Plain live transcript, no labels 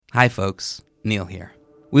Hi folks, Neil here.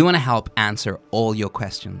 We want to help answer all your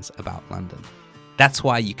questions about London. That's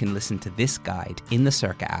why you can listen to this guide in the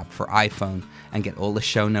Circa app for iPhone and get all the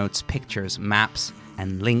show notes, pictures, maps,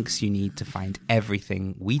 and links you need to find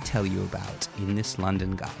everything we tell you about in this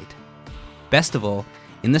London guide. Best of all,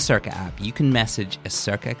 in the Circa app, you can message a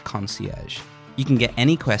Circa concierge. You can get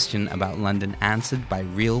any question about London answered by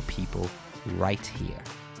real people right here.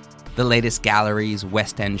 The latest galleries,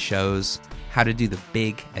 West End shows, how to do the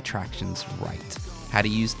big attractions right, how to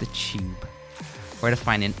use the tube, where to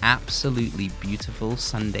find an absolutely beautiful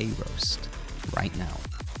Sunday roast right now.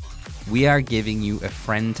 We are giving you a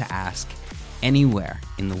friend to ask anywhere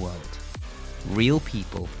in the world. Real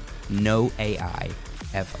people, no AI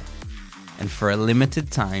ever. And for a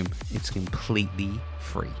limited time, it's completely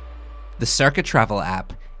free. The Circa Travel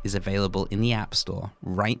app is available in the App Store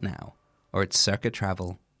right now or at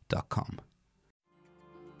circatravel.com.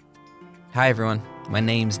 Hi everyone, my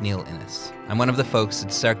name's Neil Innes. I'm one of the folks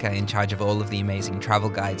at Circa in charge of all of the amazing travel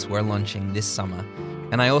guides we're launching this summer,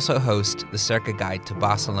 and I also host the Circa Guide to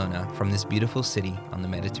Barcelona from this beautiful city on the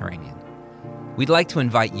Mediterranean. We'd like to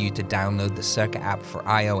invite you to download the Circa app for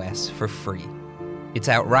iOS for free. It's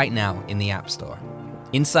out right now in the App Store.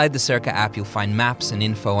 Inside the Circa app, you'll find maps and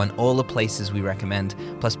info on all the places we recommend,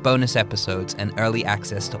 plus bonus episodes and early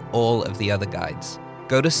access to all of the other guides.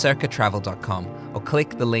 Go to circatravel.com or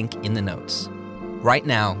click the link in the notes. Right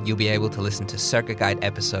now, you'll be able to listen to Circa Guide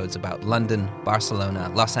episodes about London,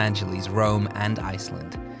 Barcelona, Los Angeles, Rome, and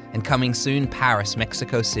Iceland. And coming soon, Paris,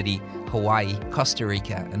 Mexico City, Hawaii, Costa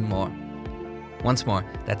Rica, and more. Once more,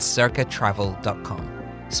 that's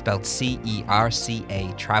circatravel.com, spelled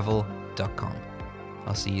C-E-R-C-A travel.com.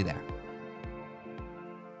 I'll see you there.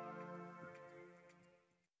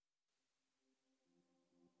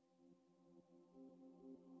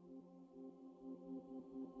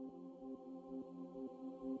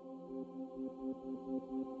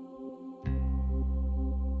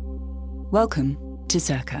 Welcome to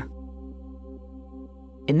Circa.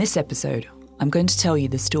 In this episode, I'm going to tell you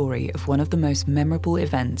the story of one of the most memorable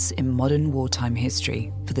events in modern wartime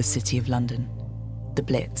history for the City of London, the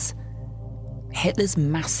Blitz. Hitler's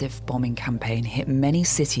massive bombing campaign hit many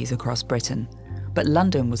cities across Britain, but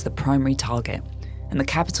London was the primary target, and the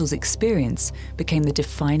capital's experience became the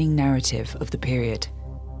defining narrative of the period.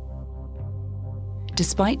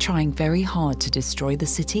 Despite trying very hard to destroy the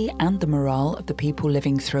city and the morale of the people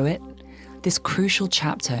living through it, this crucial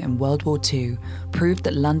chapter in World War II proved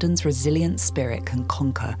that London's resilient spirit can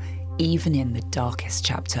conquer even in the darkest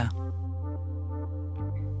chapter.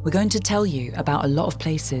 We're going to tell you about a lot of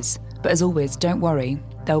places, but as always, don't worry,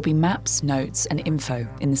 there will be maps, notes, and info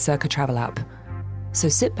in the Circa Travel app. So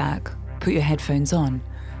sit back, put your headphones on,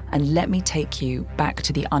 and let me take you back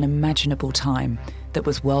to the unimaginable time that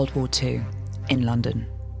was World War II in London.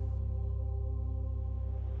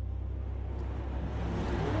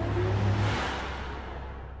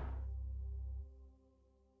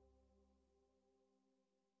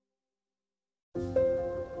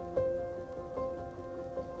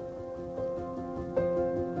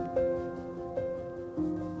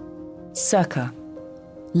 Circa.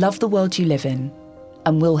 Love the world you live in,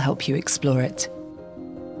 and we'll help you explore it.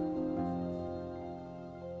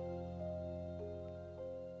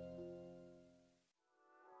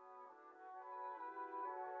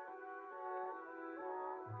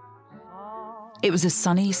 It was a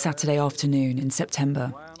sunny Saturday afternoon in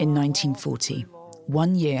September in 1940,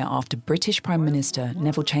 1 year after British Prime Minister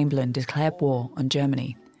Neville Chamberlain declared war on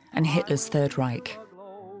Germany and Hitler's Third Reich.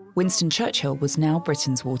 Winston Churchill was now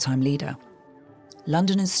Britain's wartime leader.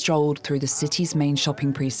 Londoners strolled through the city's main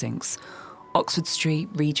shopping precincts, Oxford Street,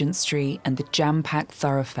 Regent Street, and the jam-packed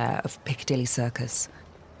thoroughfare of Piccadilly Circus.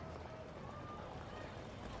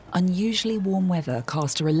 Unusually warm weather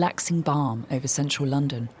cast a relaxing balm over central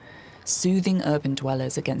London, soothing urban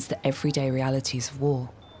dwellers against the everyday realities of war.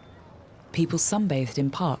 People sunbathed in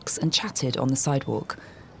parks and chatted on the sidewalk.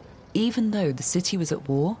 Even though the city was at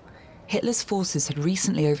war, Hitler's forces had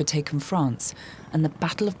recently overtaken France, and the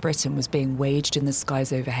Battle of Britain was being waged in the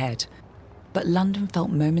skies overhead. But London felt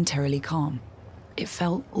momentarily calm. It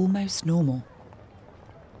felt almost normal.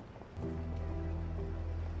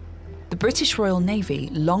 The British Royal Navy,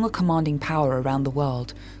 long a commanding power around the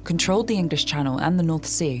world, controlled the English Channel and the North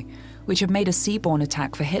Sea, which had made a seaborne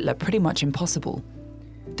attack for Hitler pretty much impossible.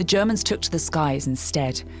 The Germans took to the skies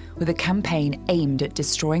instead, with a campaign aimed at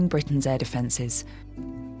destroying Britain's air defences.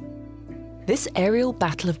 This aerial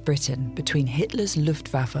battle of Britain between Hitler's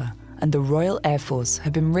Luftwaffe and the Royal Air Force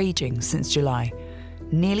had been raging since July,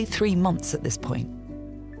 nearly 3 months at this point.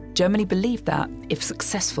 Germany believed that, if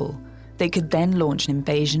successful, they could then launch an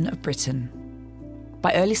invasion of Britain.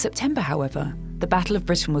 By early September, however, the Battle of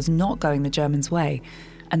Britain was not going the Germans' way,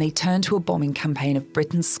 and they turned to a bombing campaign of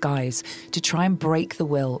Britain's skies to try and break the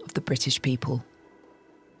will of the British people.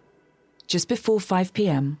 Just before 5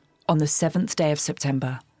 p.m, on the 7th day of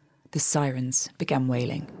September, the sirens began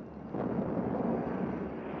wailing.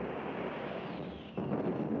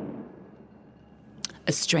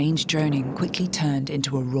 A strange droning quickly turned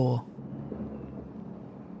into a roar.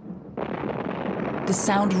 The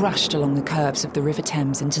sound rushed along the curves of the River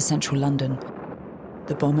Thames into central London.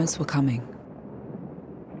 The bombers were coming.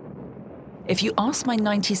 If you asked my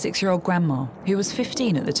 96-year-old grandma, who was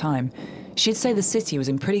 15 at the time, she'd say the city was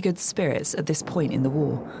in pretty good spirits at this point in the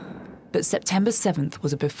war. But September 7th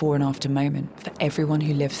was a before and after moment for everyone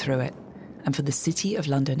who lived through it, and for the City of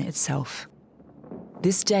London itself.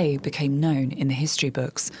 This day became known in the history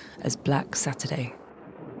books as Black Saturday.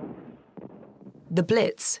 The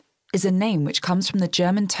Blitz is a name which comes from the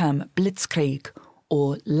German term Blitzkrieg,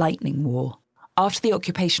 or lightning war. After the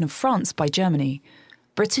occupation of France by Germany,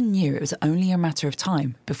 Britain knew it was only a matter of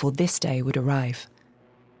time before this day would arrive.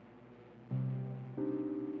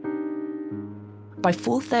 By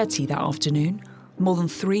 4:30 that afternoon, more than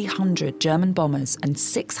 300 German bombers and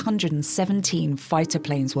 617 fighter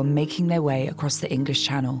planes were making their way across the English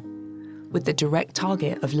Channel, with the direct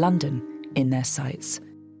target of London in their sights.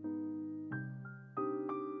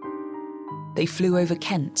 They flew over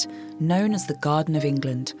Kent, known as the Garden of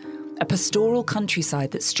England, a pastoral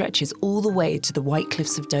countryside that stretches all the way to the White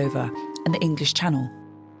Cliffs of Dover and the English Channel.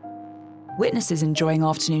 Witnesses enjoying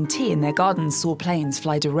afternoon tea in their gardens saw planes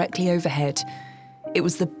fly directly overhead. It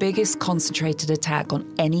was the biggest concentrated attack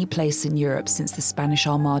on any place in Europe since the Spanish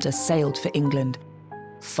Armada sailed for England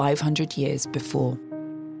 500 years before.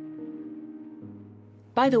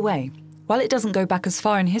 By the way, while it doesn't go back as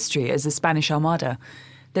far in history as the Spanish Armada,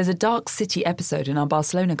 there's a Dark City episode in our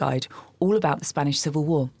Barcelona guide all about the Spanish Civil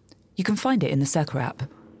War. You can find it in the Circa app.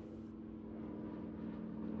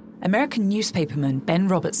 American newspaperman Ben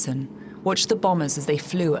Robertson watched the bombers as they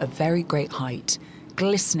flew at a very great height,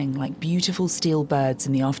 glistening like beautiful steel birds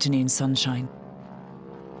in the afternoon sunshine.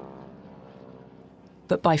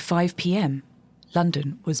 But by 5 p.m,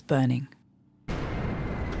 London was burning.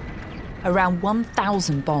 Around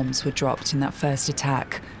 1,000 bombs were dropped in that first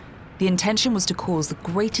attack. The intention was to cause the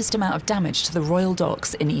greatest amount of damage to the Royal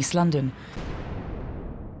Docks in East London.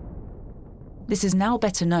 This is now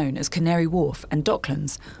better known as Canary Wharf and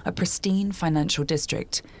Docklands, a pristine financial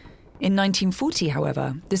district. In 1940,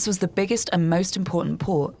 however, this was the biggest and most important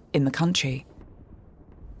port in the country.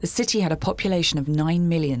 The city had a population of 9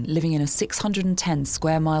 million living in a 610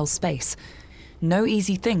 square mile space. No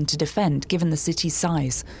easy thing to defend given the city's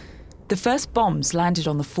size. The first bombs landed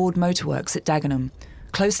on the Ford Motorworks at Dagenham,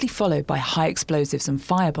 closely followed by high explosives and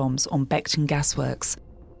firebombs on Beckton Gasworks.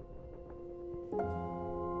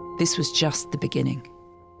 This was just the beginning.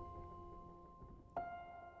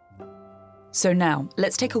 So now,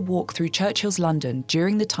 let's take a walk through Churchill's London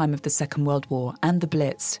during the time of the Second World War and the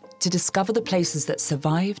Blitz to discover the places that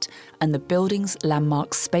survived and the buildings,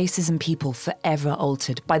 landmarks, spaces and people forever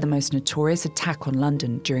altered by the most notorious attack on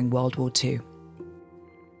London during World War II.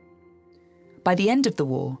 By the end of the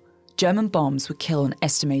war, German bombs would kill an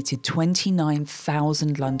estimated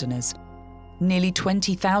 29,000 Londoners, nearly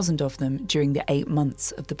 20,000 of them during the 8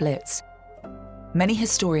 months of the Blitz. Many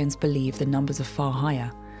historians believe the numbers are far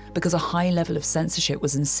higher, because a high level of censorship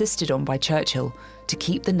was insisted on by Churchill to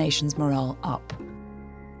keep the nation's morale up.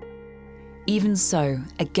 Even so,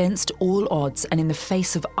 against all odds and in the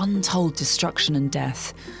face of untold destruction and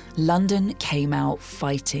death, London came out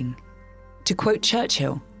fighting. To quote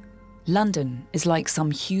Churchill, "London is like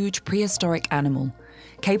some huge prehistoric animal,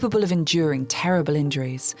 capable of enduring terrible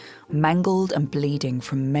injuries, mangled and bleeding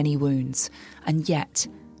from many wounds, and yet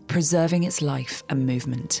preserving its life and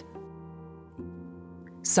movement."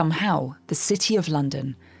 Somehow, the City of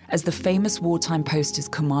London, as the famous wartime posters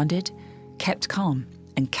commanded, kept calm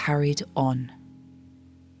and carried on.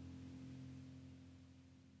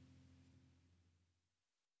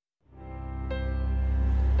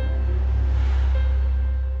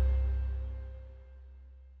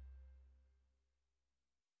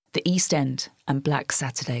 The East End and Black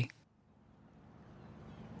Saturday.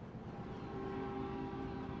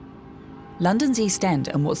 London's East End,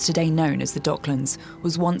 and what's today known as the Docklands,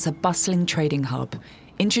 was once a bustling trading hub,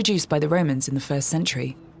 introduced by the Romans in the 1st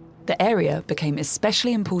century. The area became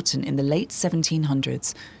especially important in the late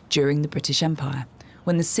 1700s during the British Empire,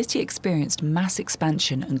 when the city experienced mass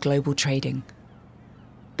expansion and global trading.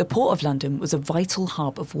 The Port of London was a vital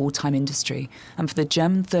hub of wartime industry, and for the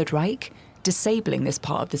German Third Reich, disabling this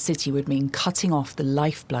part of the city would mean cutting off the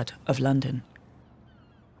lifeblood of London.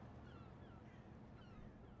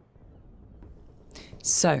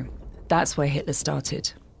 So, that's where Hitler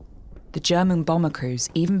started. The German bomber crews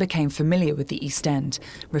even became familiar with the East End,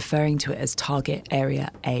 referring to it as Target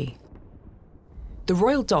Area A. The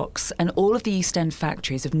Royal Docks and all of the East End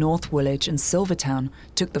factories of North Woolwich and Silvertown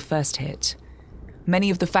took the first hit. Many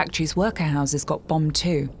of the factories' worker houses got bombed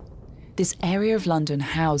too. This area of London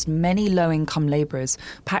housed many low-income labourers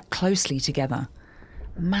packed closely together.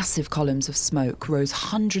 Massive columns of smoke rose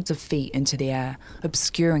hundreds of feet into the air,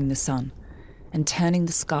 obscuring the sun and turning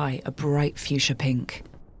the sky a bright fuchsia pink.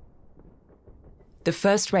 The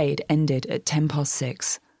first raid ended at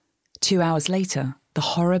 6:10. 2 hours later, the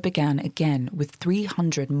horror began again with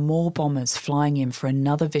 300 more bombers flying in for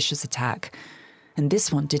another vicious attack, and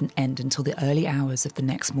this one didn't end until the early hours of the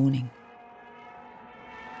next morning.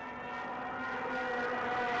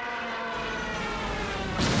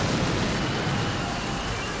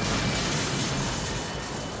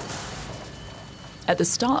 At the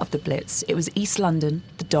start of the Blitz, it was East London,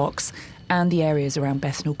 the docks, and the areas around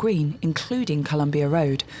Bethnal Green, including Columbia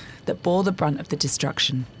Road, that bore the brunt of the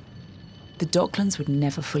destruction. The Docklands would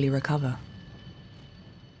never fully recover.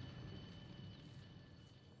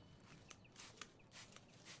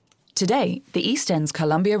 Today, the East End's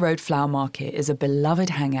Columbia Road Flower Market is a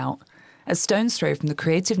beloved hangout. A stone's throw from the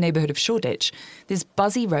creative neighbourhood of Shoreditch, this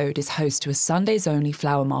buzzy road is host to a Sundays-only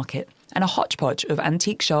flower market and a hodgepodge of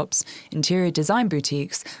antique shops, interior design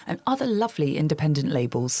boutiques, and other lovely independent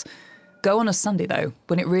labels. Go on a Sunday, though,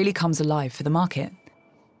 when it really comes alive for the market.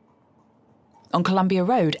 On Columbia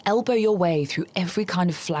Road, elbow your way through every kind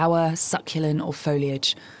of flower, succulent, or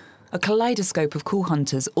foliage. A kaleidoscope of cool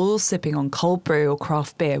hunters all sipping on cold brew or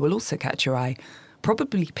craft beer will also catch your eye,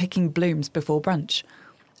 probably picking blooms before brunch.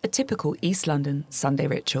 A typical East London Sunday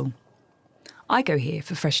ritual. I go here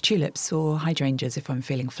for fresh tulips or hydrangeas if I'm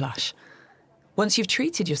feeling flush. Once you've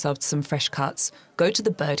treated yourself to some fresh cuts, go to the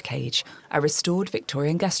Birdcage, a restored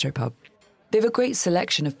Victorian gastropub. They have a great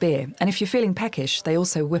selection of beer, and if you're feeling peckish, they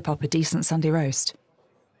also whip up a decent Sunday roast.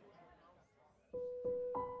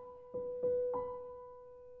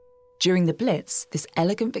 During the Blitz, this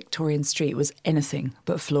elegant Victorian street was anything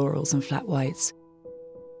but florals and flat whites.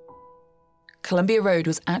 Columbia Road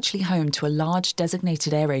was actually home to a large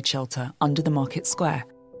designated air raid shelter under the market square.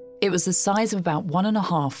 It was the size of about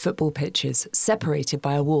 1.5 football pitches, separated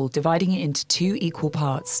by a wall dividing it into 2 equal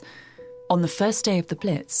parts. On the first day of the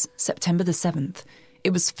Blitz, September the 7th,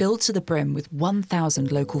 it was filled to the brim with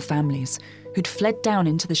 1,000 local families who'd fled down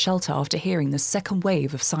into the shelter after hearing the second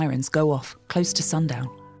wave of sirens go off close to sundown.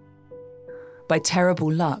 By terrible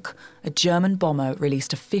luck, a German bomber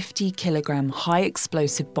released a 50-kilogram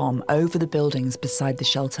high-explosive bomb over the buildings beside the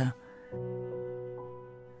shelter.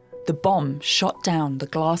 The bomb shot down the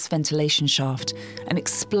glass ventilation shaft and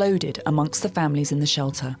exploded amongst the families in the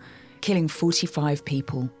shelter, killing 45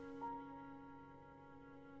 people.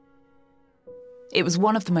 It was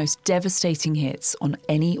one of the most devastating hits on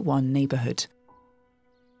any one neighbourhood.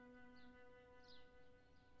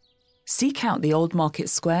 Seek out the Old Market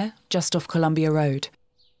Square, just off Columbia Road.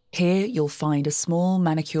 Here you'll find a small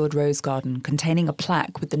manicured rose garden containing a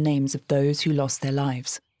plaque with the names of those who lost their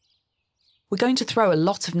lives. We're going to throw a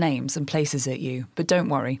lot of names and places at you, but don't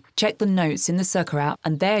worry. Check the notes in the Circa app,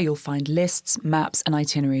 and there you'll find lists, maps and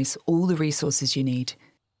itineraries, all the resources you need.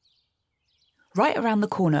 Right around the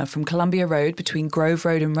corner from Columbia Road between Grove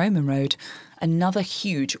Road and Roman Road, another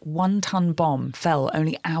huge 1-ton bomb fell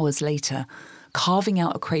only hours later, carving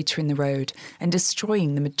out a crater in the road and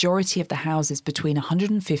destroying the majority of the houses between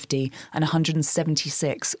 150 and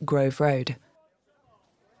 176 Grove Road.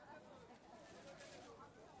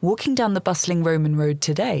 Walking down the bustling Roman Road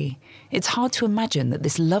today, it's hard to imagine that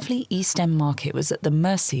this lovely East End market was at the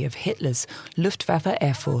mercy of Hitler's Luftwaffe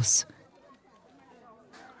Air Force.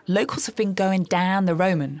 Locals have been going down the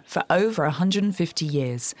Roman for over 150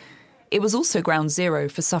 years. It was also ground zero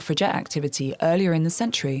for suffragette activity earlier in the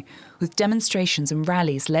century, with demonstrations and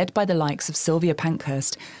rallies led by the likes of Sylvia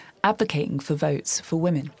Pankhurst advocating for votes for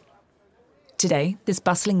women. Today, this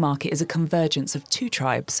bustling market is a convergence of 2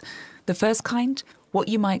 tribes. The first kind, what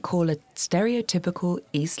you might call a stereotypical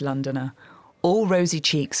East Londoner, all rosy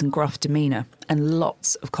cheeks and gruff demeanour, and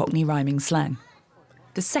lots of Cockney rhyming slang.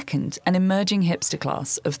 The second, an emerging hipster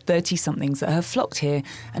class of 30-somethings that have flocked here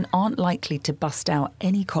and aren't likely to bust out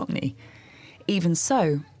any Cockney. Even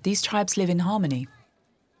so, these tribes live in harmony.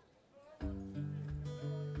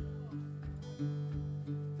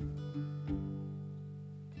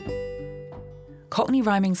 Cockney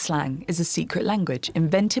rhyming slang is a secret language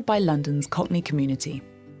invented by London's Cockney community.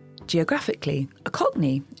 Geographically, a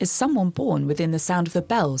Cockney is someone born within the sound of the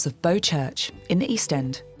bells of Bow Church in the East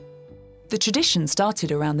End. The tradition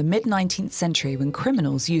started around the mid-19th century when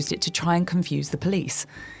criminals used it to try and confuse the police.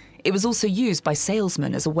 It was also used by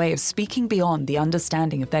salesmen as a way of speaking beyond the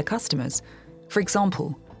understanding of their customers. For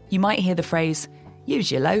example, you might hear the phrase, "use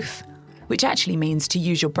your loaf," which actually means to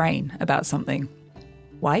use your brain about something.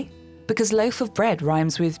 Why? Because loaf of bread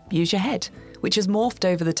rhymes with use your head, which has morphed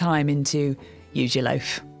over the time into use your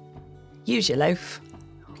loaf. Use your loaf.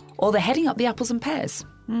 Or they're heading up the apples and pears.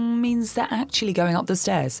 Means they're actually going up the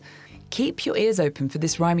stairs. Keep your ears open for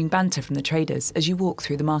this rhyming banter from the traders as you walk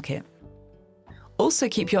through the market. Also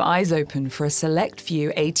keep your eyes open for a select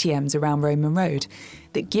few ATMs around Roman Road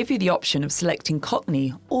that give you the option of selecting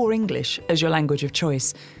Cockney or English as your language of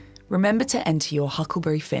choice. Remember to enter your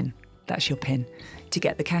Huckleberry Finn, that's your PIN, to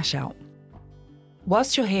get the cash out.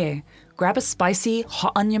 Whilst you're here, grab a spicy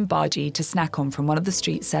hot onion bhaji to snack on from one of the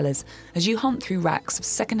street sellers as you hunt through racks of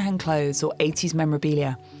second-hand clothes or 80s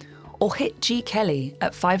memorabilia. Or hit G. Kelly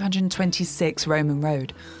at 526 Roman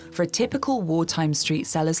Road for a typical wartime street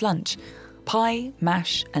seller's lunch, pie,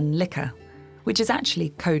 mash and liquor, which is actually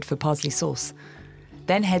code for parsley sauce.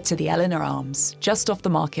 Then head to the Eleanor Arms, just off the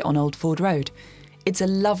market on Old Ford Road. It's a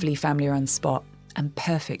lovely family-run spot and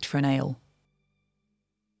perfect for an ale.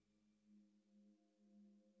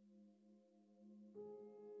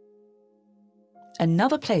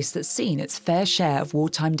 Another place that's seen its fair share of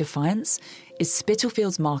wartime defiance is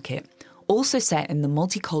Spitalfields Market, also set in the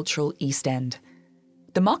multicultural East End.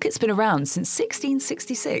 The market's been around since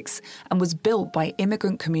 1666 and was built by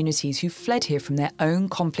immigrant communities who fled here from their own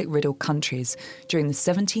conflict-riddled countries during the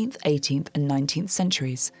 17th, 18th and 19th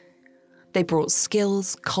centuries. They brought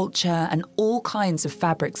skills, culture and all kinds of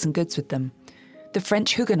fabrics and goods with them. The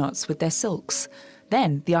French Huguenots with their silks,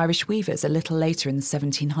 then the Irish weavers a little later in the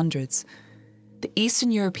 1700s. The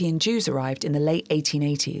Eastern European Jews arrived in the late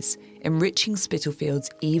 1880s, enriching Spitalfields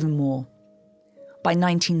even more. By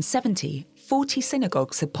 1970, 40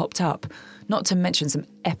 synagogues had popped up, not to mention some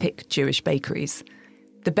epic Jewish bakeries.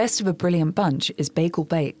 The best of a brilliant bunch is Bagel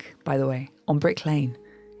Bake, by the way, on Brick Lane.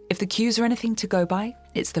 If the queues are anything to go by,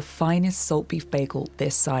 it's the finest salt beef bagel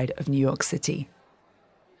this side of New York City.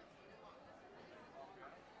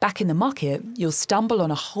 Back in the market, you'll stumble on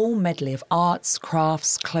a whole medley of arts,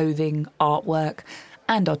 crafts, clothing, artwork,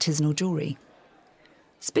 and artisanal jewellery.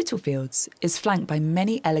 Spitalfields is flanked by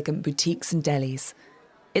many elegant boutiques and delis.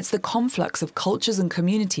 It's the conflux of cultures and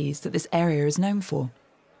communities that this area is known for.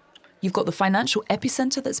 You've got the financial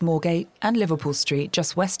epicentre that's Moorgate and Liverpool Street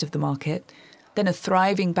just west of the market, then a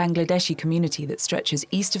thriving Bangladeshi community that stretches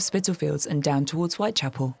east of Spitalfields and down towards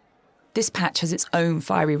Whitechapel. This patch has its own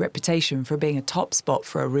fiery reputation for being a top spot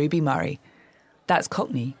for a Ruby Murray. That's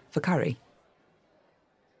Cockney for curry.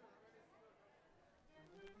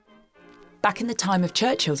 Back in the time of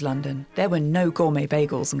Churchill's London, there were no gourmet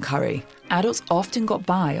bagels and curry. Adults often got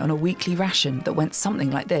by on a weekly ration that went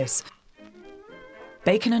something like this.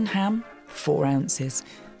 Bacon and ham, 4 ounces.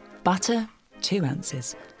 Butter, 2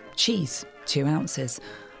 ounces. Cheese, 2 ounces.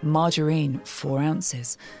 Margarine, 4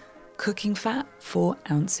 ounces. Cooking fat, 4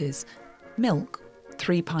 ounces. Milk,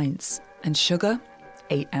 3 pints. And sugar,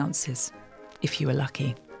 8 ounces, if you were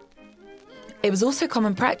lucky. It was also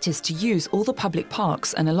common practice to use all the public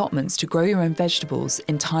parks and allotments to grow your own vegetables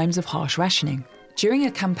in times of harsh rationing. During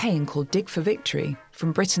a campaign called Dig for Victory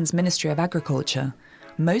from Britain's Ministry of Agriculture,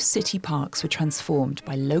 most city parks were transformed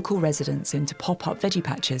by local residents into pop-up veggie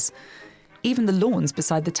patches. Even the lawns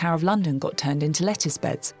beside the Tower of London got turned into lettuce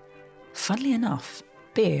beds. Funnily enough,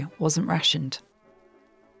 beer wasn't rationed.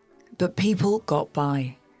 But people got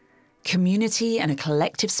by. Community and a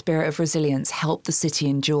collective spirit of resilience helped the city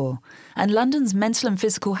endure, and London's mental and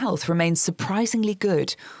physical health remains surprisingly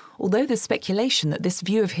good, although there's speculation that this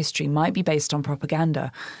view of history might be based on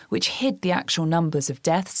propaganda, which hid the actual numbers of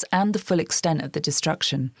deaths and the full extent of the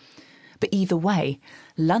destruction. But either way,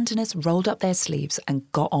 Londoners rolled up their sleeves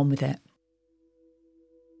and got on with it.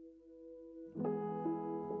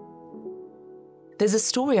 There's a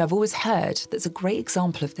story I've always heard that's a great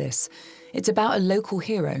example of this. It's about a local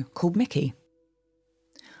hero called Mickey.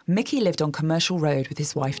 Mickey lived on Commercial Road with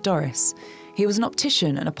his wife Doris. He was an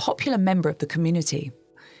optician and a popular member of the community.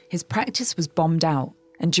 His practice was bombed out,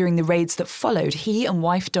 and during the raids that followed, he and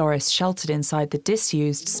wife Doris sheltered inside the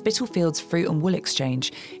disused Spitalfields Fruit and Wool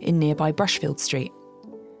Exchange in nearby Brushfield Street.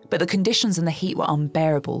 But the conditions and the heat were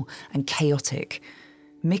unbearable and chaotic.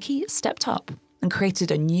 Mickey stepped up and created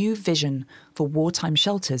a new vision for wartime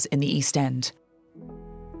shelters in the East End.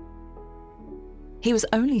 He was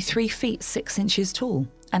only 3 feet 6 inches tall,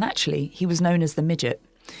 and actually he was known as the Midget.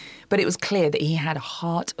 But it was clear that he had a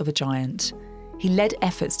heart of a giant. He led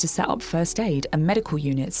efforts to set up first aid and medical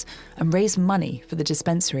units and raise money for the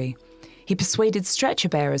dispensary. He persuaded stretcher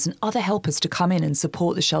bearers and other helpers to come in and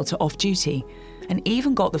support the shelter off-duty, and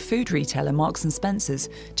even got the food retailer Marks & Spencer's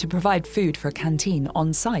to provide food for a canteen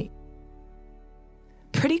on site.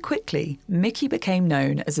 Pretty quickly, Mickey became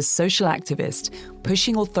known as a social activist,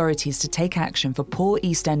 pushing authorities to take action for poor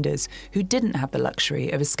East Enders who didn't have the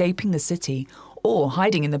luxury of escaping the city or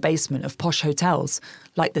hiding in the basement of posh hotels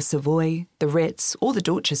like the Savoy, the Ritz, or the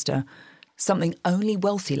Dorchester, something only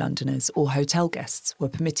wealthy Londoners or hotel guests were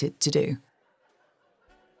permitted to do.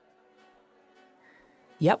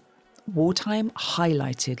 Yep, wartime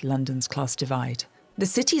highlighted London's class divide. The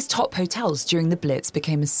city's top hotels during the Blitz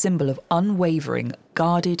became a symbol of unwavering,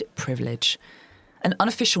 guarded privilege. An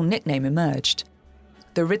unofficial nickname emerged: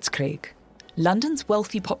 the Ritzkrieg. London's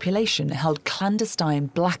wealthy population held clandestine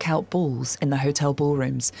blackout balls in the hotel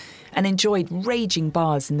ballrooms and enjoyed raging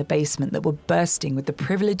bars in the basement that were bursting with the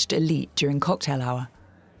privileged elite during cocktail hour.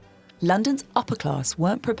 London's upper class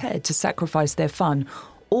weren't prepared to sacrifice their fun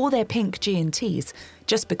or their pink G&Ts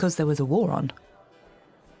just because there was a war on.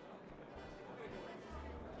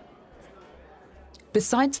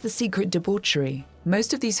 Besides the secret debauchery,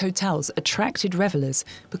 most of these hotels attracted revellers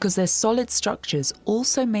because their solid structures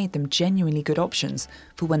also made them genuinely good options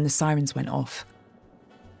for when the sirens went off.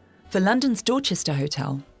 For London's Dorchester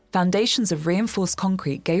Hotel, foundations of reinforced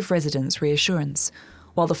concrete gave residents reassurance,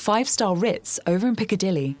 while the five-star Ritz over in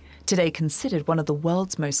Piccadilly, today considered one of the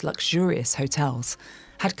world's most luxurious hotels,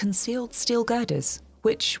 had concealed steel girders,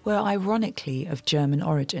 which were ironically of German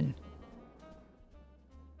origin.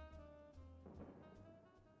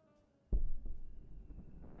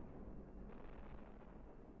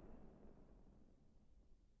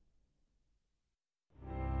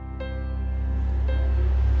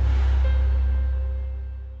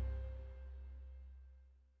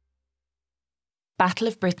 Battle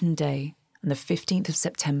of Britain Day on the 15th of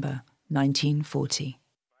September, 1940.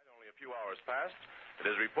 Only a few hours past, it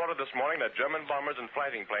is reported this morning that German bombers and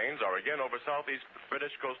fighting planes are again over southeast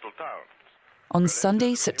British coastal towns. On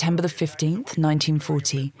Sunday, September the 15th,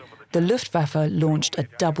 1940, the Luftwaffe launched a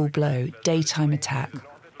double-blow daytime attack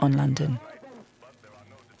on London.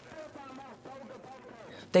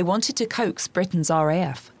 They wanted to coax Britain's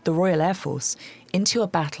RAF, the Royal Air Force, into a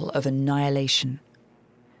battle of annihilation.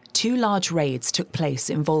 2 large raids took place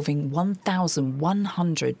involving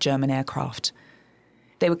 1,100 German aircraft.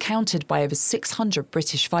 They were countered by over 600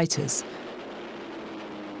 British fighters.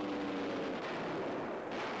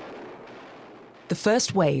 The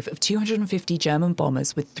first wave of 250 German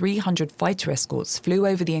bombers with 300 fighter escorts flew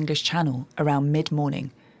over the English Channel around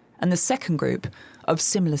mid-morning, and the second group, of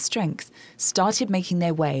similar strength, started making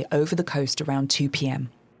their way over the coast around 2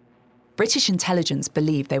 p.m. British intelligence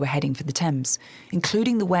believed they were heading for the Thames,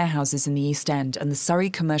 including the warehouses in the East End and the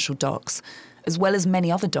Surrey commercial docks, as well as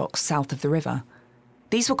many other docks south of the river.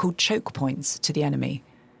 These were called choke points to the enemy.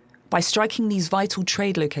 By striking these vital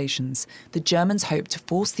trade locations, the Germans hoped to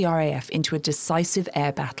force the RAF into a decisive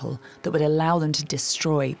air battle that would allow them to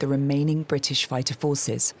destroy the remaining British fighter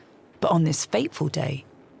forces. But on this fateful day,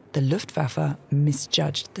 the Luftwaffe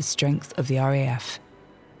misjudged the strength of the RAF.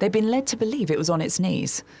 They'd been led to believe it was on its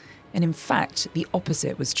knees, and in fact, the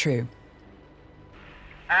opposite was true.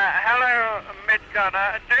 Hello,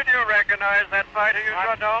 Mid-Gunner. Did you recognize that fighter you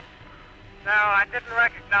shot on? No, I didn't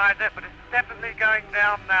recognize it, but it's definitely going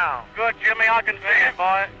down now. Good, Jimmy, I can see it,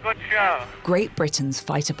 boy. Good show. Great Britain's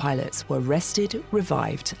fighter pilots were rested,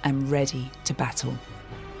 revived, and ready to battle.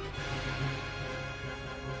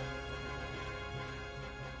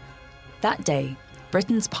 That day,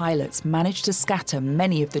 Britain's pilots managed to scatter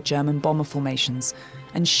many of the German bomber formations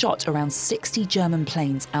and shot around 60 German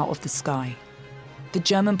planes out of the sky. The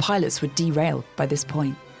German pilots were derailed by this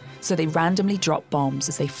point, so they randomly dropped bombs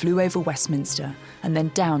as they flew over Westminster and then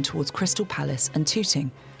down towards Crystal Palace and Tooting,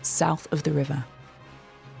 south of the river.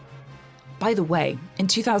 By the way, in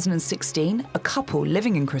 2016, a couple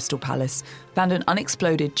living in Crystal Palace found an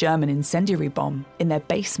unexploded German incendiary bomb in their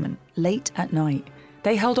basement late at night.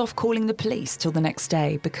 They held off calling the police till the next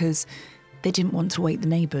day because they didn't want to wake the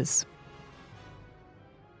neighbours.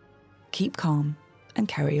 Keep calm and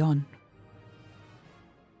carry on.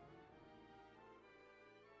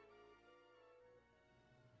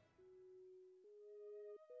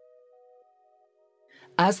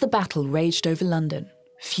 As the battle raged over London,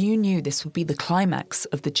 few knew this would be the climax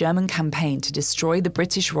of the German campaign to destroy the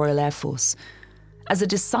British Royal Air Force. As a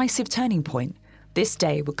decisive turning point, this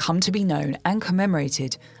day would come to be known and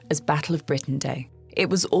commemorated as Battle of Britain Day. It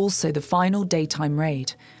was also the final daytime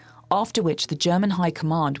raid, after which the German High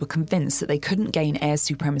Command were convinced that they couldn't gain air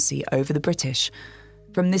supremacy over the British.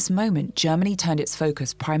 From this moment, Germany turned its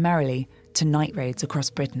focus primarily to night raids across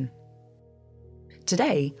Britain.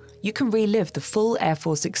 Today, you can relive the full Air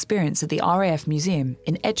Force experience at the RAF Museum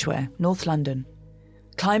in Edgware, North London.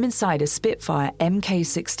 Climb inside a Spitfire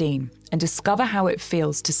Mk-16 and discover how it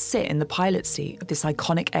feels to sit in the pilot seat of this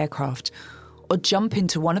iconic aircraft, or jump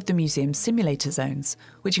into one of the museum's simulator zones,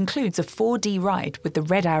 which includes a 4D ride with the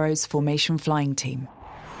Red Arrows Formation Flying Team.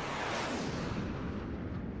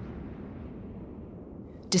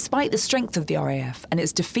 Despite the strength of the RAF and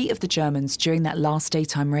its defeat of the Germans during that last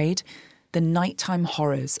daytime raid, the nighttime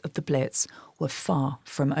horrors of the Blitz were far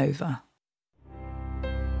from over.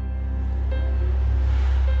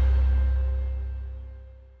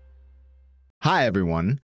 Hi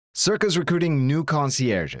everyone, Circa's recruiting new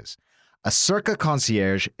concierges. A Circa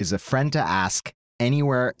concierge is a friend to ask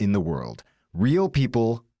anywhere in the world. Real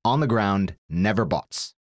people, on the ground, never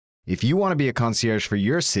bots. If you want to be a concierge for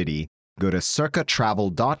your city, go to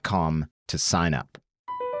circatravel.com to sign up.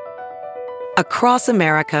 Across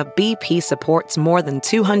America, BP supports more than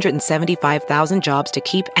 275,000 jobs to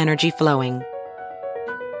keep energy flowing.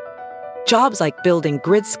 Jobs like building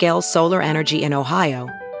grid-scale solar energy in Ohio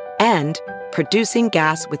and producing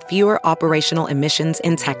gas with fewer operational emissions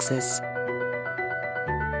in Texas.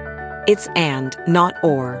 It's and, not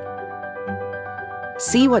or.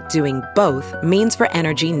 See what doing both means for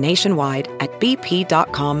energy nationwide at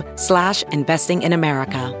bp.com/investing in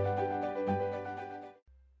America.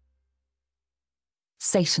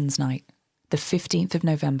 Satan's Night, the 15th of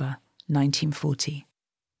November, 1940.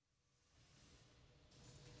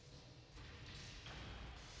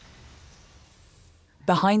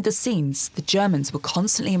 Behind the scenes, the Germans were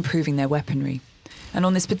constantly improving their weaponry, and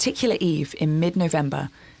on this particular eve in mid-November,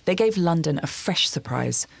 they gave London a fresh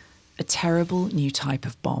surprise, a terrible new type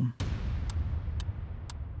of bomb.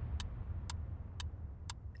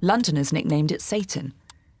 Londoners nicknamed it Satan.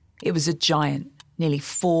 It was a giant, nearly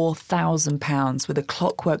 4,000 pounds, with a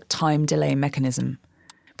clockwork time delay mechanism.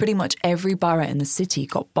 Pretty much every borough in the city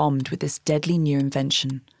got bombed with this deadly new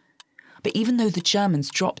invention. But even though the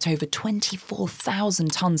Germans dropped over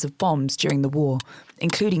 24,000 tons of bombs during the war,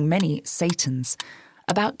 including many Satans,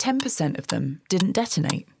 about 10% of them didn't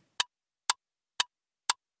detonate.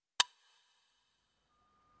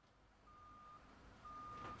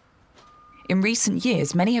 In recent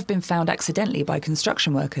years, many have been found accidentally by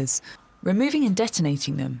construction workers. Removing and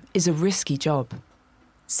detonating them is a risky job.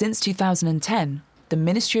 Since 2010, the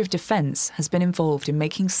Ministry of Defence has been involved in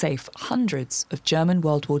making safe hundreds of German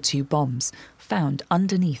World War II bombs found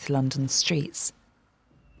underneath London's streets.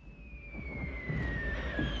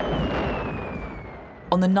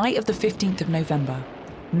 On the night of the 15th of November,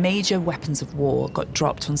 major weapons of war got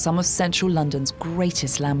dropped on some of central London's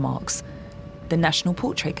greatest landmarks, the National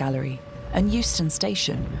Portrait Gallery and Euston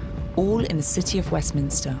Station, all in the city of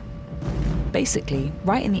Westminster. Basically,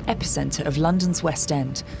 right in the epicentre of London's West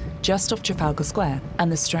End, just off Trafalgar Square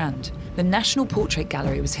and the Strand. The National Portrait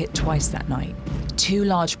Gallery was hit twice that night. 2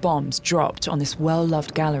 large bombs dropped on this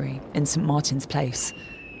well-loved gallery in St Martin's Place.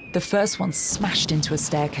 The first one smashed into a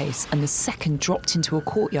staircase, and the second dropped into a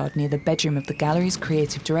courtyard near the bedroom of the gallery's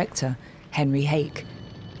creative director, Henry Hake.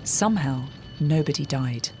 Somehow, nobody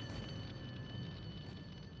died.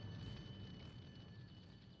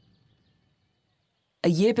 A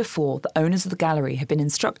year before, the owners of the gallery had been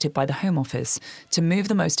instructed by the Home Office to move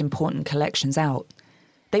the most important collections out.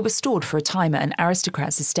 They were stored for a time at an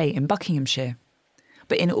aristocrat's estate in Buckinghamshire.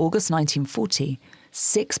 But in August 1940,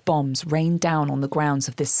 6 bombs rained down on the grounds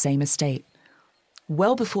of this same estate,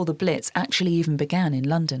 well before the Blitz actually even began in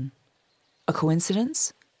London. A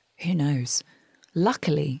coincidence? Who knows?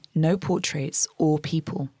 Luckily, no portraits or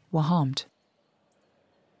people were harmed.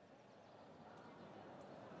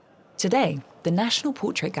 Today, the National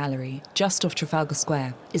Portrait Gallery, just off Trafalgar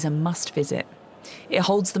Square, is a must-visit. It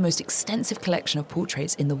holds the most extensive collection of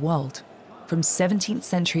portraits in the world. From 17th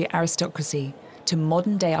century aristocracy to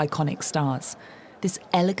modern-day iconic stars, this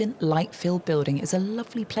elegant, light-filled building is a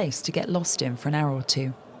lovely place to get lost in for an hour or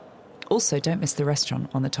two. Also, don't miss the restaurant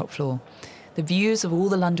on the top floor. The views of all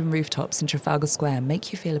the London rooftops in Trafalgar Square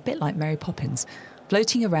make you feel a bit like Mary Poppins,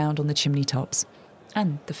 floating around on the chimney tops.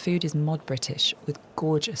 And the food is mod British with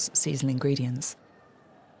gorgeous seasonal ingredients.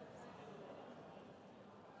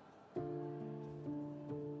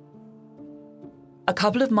 A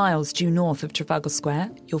couple of miles due north of Trafalgar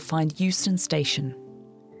Square, you'll find Euston Station.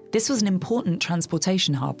 This was an important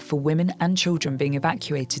transportation hub for women and children being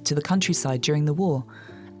evacuated to the countryside during the war,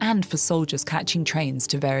 and for soldiers catching trains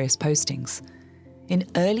to various postings. In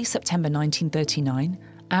early September 1939,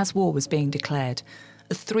 as war was being declared,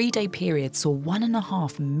 a 3-day period saw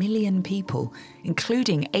 1.5 million people,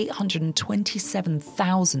 including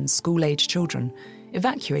 827,000 school-aged children,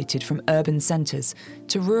 evacuated from urban centres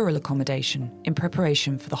to rural accommodation in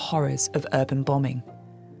preparation for the horrors of urban bombing.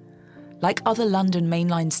 Like other London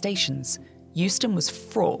mainline stations, Euston was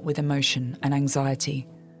fraught with emotion and anxiety.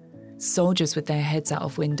 Soldiers with their heads out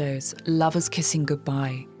of windows, lovers kissing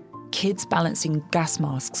goodbye, kids balancing gas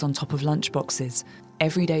masks on top of lunchboxes,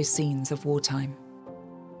 everyday scenes of wartime.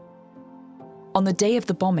 On the day of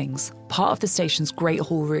the bombings, part of the station's Great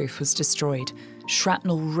Hall roof was destroyed,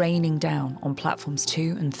 shrapnel raining down on platforms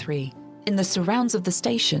 2 and 3. In the surrounds of the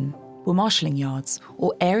station were marshalling yards,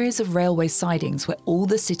 or areas of railway sidings where all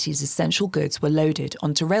the city's essential goods were loaded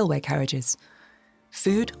onto railway carriages.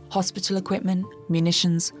 Food, hospital equipment,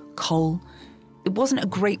 munitions, coal. It wasn't a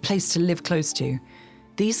great place to live close to.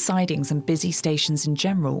 These sidings and busy stations in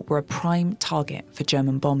general were a prime target for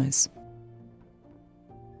German bombers.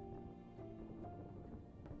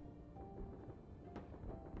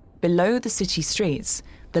 Below the city streets,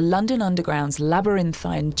 the London Underground's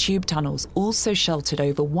labyrinthine tube tunnels also sheltered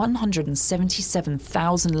over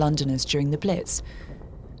 177,000 Londoners during the Blitz.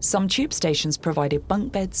 Some tube stations provided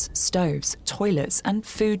bunk beds, stoves, toilets, and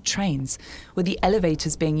food trains, with the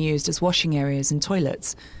elevators being used as washing areas and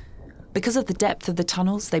toilets. Because of the depth of the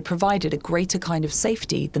tunnels, they provided a greater kind of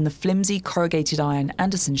safety than the flimsy corrugated iron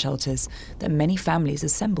Anderson shelters that many families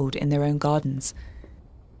assembled in their own gardens.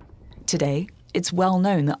 Today, it's well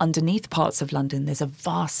known that underneath parts of London there's a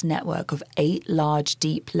vast network of 8 large,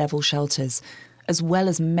 deep level shelters, as well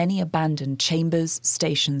as many abandoned chambers,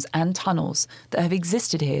 stations and tunnels that have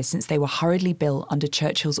existed here since they were hurriedly built under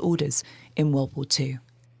Churchill's orders in World War II.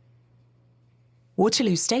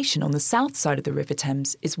 Waterloo Station on the south side of the River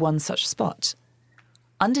Thames is one such spot.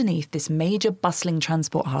 Underneath this major bustling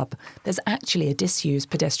transport hub, there's actually a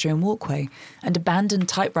disused pedestrian walkway and abandoned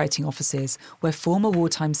typewriting offices where former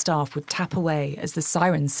wartime staff would tap away as the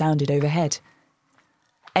sirens sounded overhead.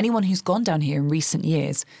 Anyone who's gone down here in recent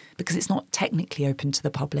years, because it's not technically open to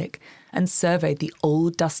the public, and surveyed the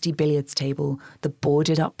old dusty billiards table, the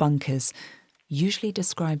boarded up bunkers, usually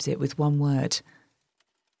describes it with one word: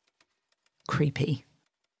 creepy.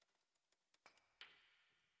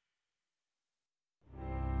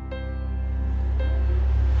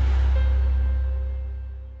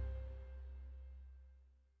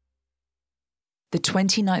 The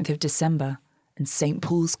 29th of December and St.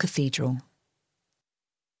 Paul's Cathedral.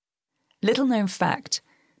 Little known fact,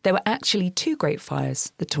 there were actually 2 Great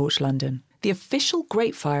Fires that torched London. The official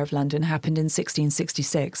Great Fire of London happened in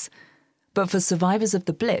 1666, but for survivors of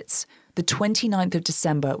the Blitz, the 29th of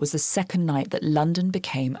December was the second night that London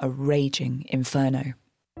became a raging inferno.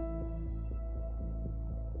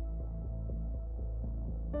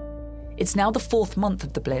 It's now the 4th month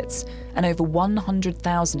of the Blitz, and over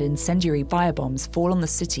 100,000 incendiary firebombs fall on the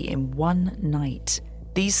city in one night.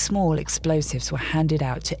 These small explosives were handed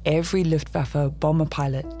out to every Luftwaffe bomber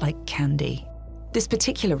pilot like candy. This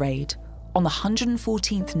particular raid, on the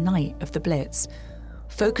 114th night of the Blitz,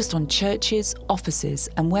 focused on churches, offices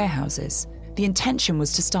and warehouses. The intention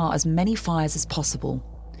was to start as many fires as possible,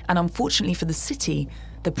 and unfortunately for the city,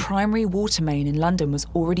 the primary water main in London was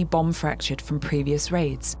already bomb-fractured from previous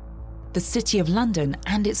raids. The City of London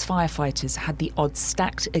and its firefighters had the odds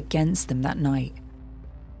stacked against them that night.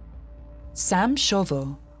 Sam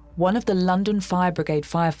Chauveau, one of the London Fire Brigade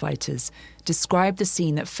firefighters, described the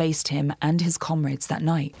scene that faced him and his comrades that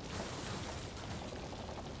night.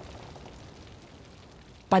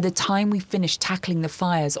 By the time we finished tackling the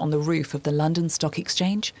fires on the roof of the London Stock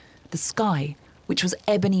Exchange, the sky, which was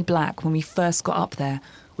ebony black when we first got up there,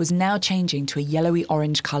 was now changing to a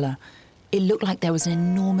yellowy-orange colour. It looked like there was an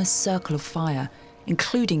enormous circle of fire,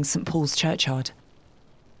 including St. Paul's Churchyard.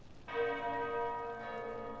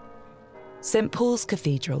 St. Paul's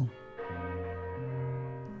Cathedral.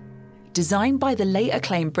 Designed by the late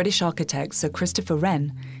acclaimed British architect Sir Christopher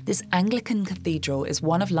Wren, this Anglican cathedral is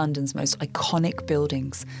one of London's most iconic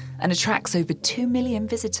buildings and attracts over 2 million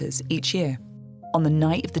visitors each year. On the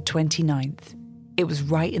night of the 29th, it was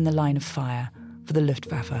right in the line of fire for the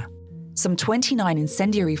Luftwaffe. Some 29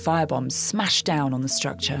 incendiary firebombs smashed down on the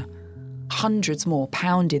structure. Hundreds more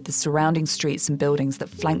pounded the surrounding streets and buildings that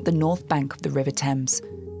flanked the north bank of the River Thames.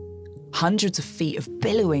 Hundreds of feet of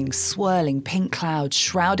billowing, swirling pink clouds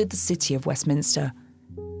shrouded the city of Westminster.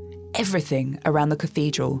 Everything around the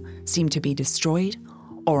cathedral seemed to be destroyed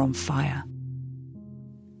or on fire.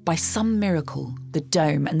 By some miracle, the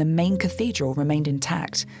dome and the main cathedral remained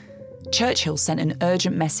intact. Churchill sent an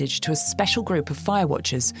urgent message to a special group of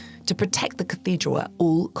firewatchers to protect the cathedral at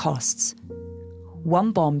all costs.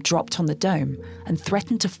 One bomb dropped on the dome and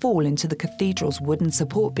threatened to fall into the cathedral's wooden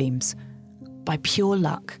support beams. By pure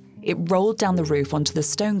luck, it rolled down the roof onto the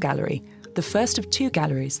stone gallery, the first of 2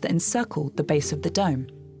 galleries that encircled the base of the dome.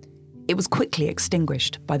 It was quickly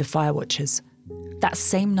extinguished by the fire watchers. That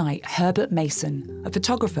same night, Herbert Mason, a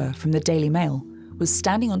photographer from the Daily Mail, was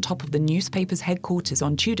standing on top of the newspaper's headquarters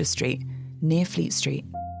on Tudor Street, near Fleet Street.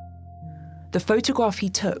 The photograph he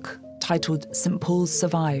took, titled "St Paul's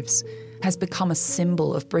Survives," has become a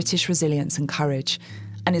symbol of British resilience and courage,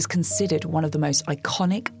 and is considered one of the most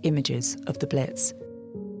iconic images of the Blitz.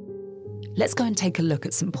 Let's go and take a look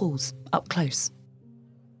at St Paul's, up close.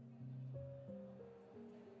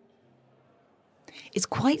 It's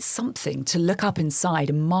quite something to look up inside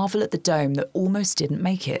and marvel at the dome that almost didn't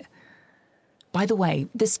make it. By the way,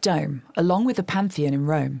 this dome, along with the Pantheon in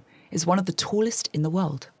Rome, is one of the tallest in the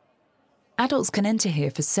world. Adults can enter here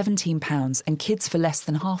for £17 and kids for less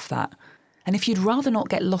than half that. And if you'd rather not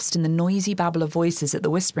get lost in the noisy babble of voices at the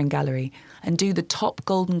Whispering Gallery and do the top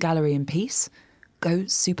Golden Gallery in peace, go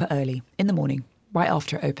super early, in the morning, right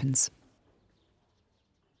after it opens.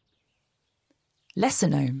 Lesser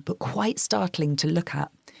known, but quite startling to look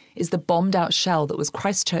at, is the bombed-out shell that was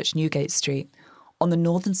Christchurch Newgate Street, on the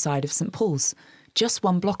northern side of St Paul's, just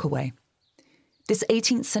 1 block away. This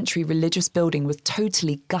 18th century religious building was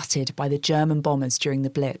totally gutted by the German bombers during the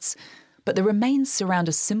Blitz, but the remains surround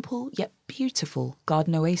a simple yet beautiful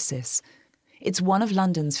garden oasis. It's one of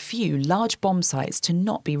London's few large bomb sites to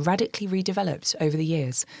not be radically redeveloped over the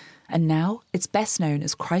years, and now it's best known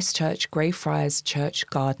as Christchurch Greyfriars Church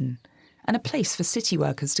Garden, and a place for city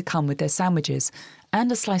workers to come with their sandwiches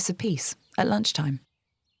and a slice of peace at lunchtime.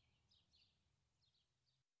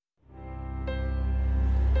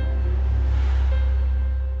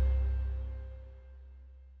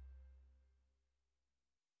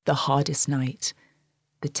 The hardest night,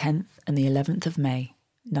 the 10th and the 11th of May,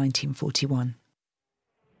 1941.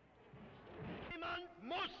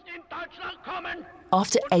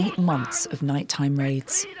 After 8 months of nighttime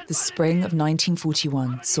raids, the spring of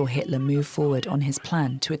 1941 saw Hitler move forward on his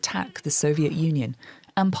plan to attack the Soviet Union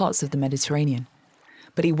and parts of the Mediterranean.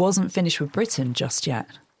 But he wasn't finished with Britain just yet.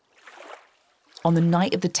 On the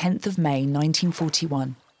night of the 10th of May,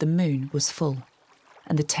 1941, the moon was full,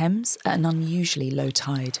 and the Thames at an unusually low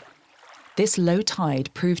tide. This low tide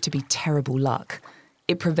proved to be terrible luck.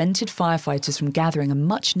 It prevented firefighters from gathering a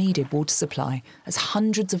much-needed water supply as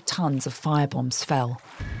hundreds of tons of firebombs fell.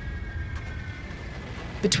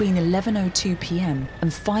 Between 11:02 p.m.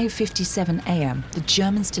 and 5:57 a.m, the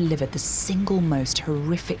Germans delivered the single most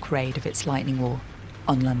horrific raid of its lightning war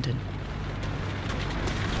on London.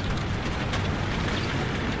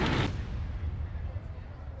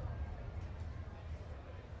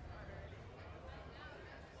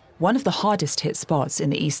 One of the hardest hit spots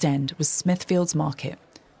in the East End was Smithfield's Market,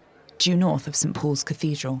 due north of St Paul's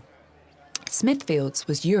Cathedral. Smithfield's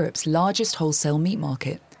was Europe's largest wholesale meat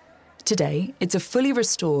market. Today, it's a fully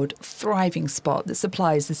restored, thriving spot that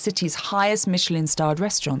supplies the city's highest Michelin-starred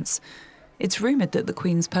restaurants. It's rumoured that the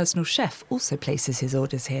Queen's personal chef also places his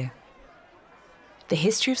orders here. The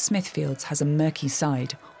history of Smithfield's has a murky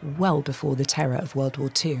side, well before the terror of World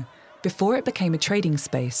War II. Before it became a trading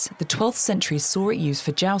space, the 12th century saw it used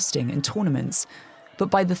for jousting and tournaments, but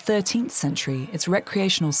by the 13th century, its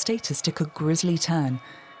recreational status took a grisly turn.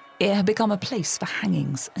 It had become a place for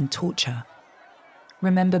hangings and torture.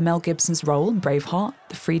 Remember Mel Gibson's role in Braveheart,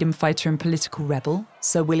 the freedom fighter and political rebel,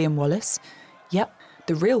 Sir William Wallace? Yep,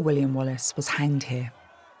 the real William Wallace was hanged here.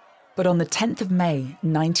 But on the 10th of May,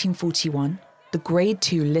 1941, the Grade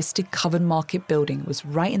II listed covered market building was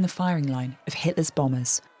right in the firing line of Hitler's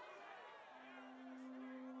bombers.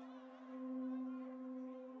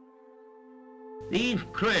 These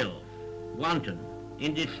cruel, wanton,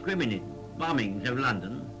 indiscriminate bombings of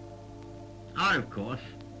London are, of course,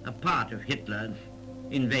 a part of Hitler's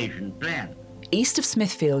invasion plan. East of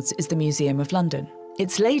Smithfield's is the Museum of London.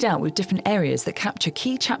 It's laid out with different areas that capture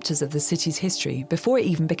key chapters of the city's history before it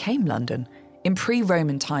even became London, in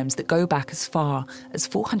pre-Roman times that go back as far as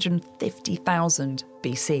 450,000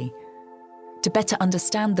 BC. To better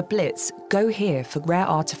understand the Blitz, go here for rare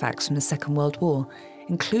artefacts from the Second World War,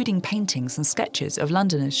 including paintings and sketches of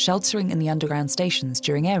Londoners sheltering in the underground stations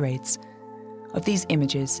during air raids. Of these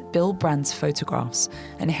images, Bill Brandt's photographs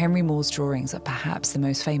and Henry Moore's drawings are perhaps the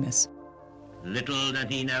most famous. Little does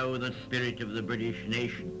he know the spirit of the British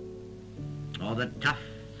nation, or the tough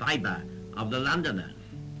fibre of the Londoners,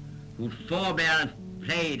 whose forebears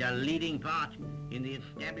played a leading part in the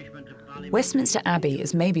establishment of Parliament. Westminster Abbey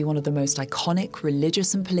is maybe one of the most iconic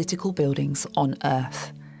religious and political buildings on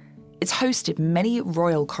earth. It's hosted many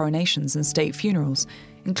royal coronations and state funerals,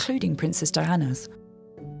 including Princess Diana's.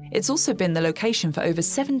 It's also been the location for over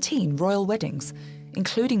 17 royal weddings,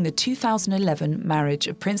 including the 2011 marriage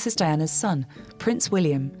of Princess Diana's son, Prince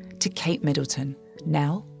William, to Kate Middleton,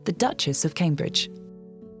 now the Duchess of Cambridge.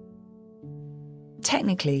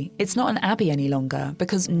 Technically, it's not an abbey any longer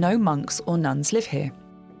because no monks or nuns live here.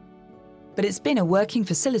 But it's been a working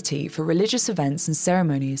facility for religious events and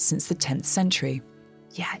ceremonies since the 10th century.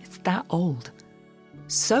 Yeah, it's that old.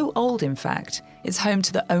 So old, in fact, it's home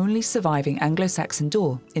to the only surviving Anglo-Saxon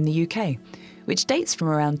door in the UK, which dates from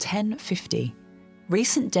around 1050.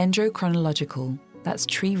 Recent dendrochronological, that's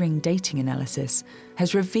tree ring dating analysis,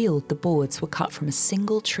 has revealed the boards were cut from a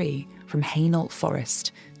single tree from Hainault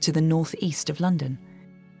Forest to the northeast of London.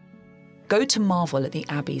 Go to marvel at the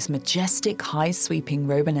Abbey's majestic, high-sweeping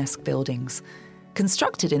Romanesque buildings,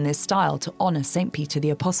 constructed in this style to honour St. Peter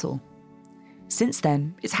the Apostle. Since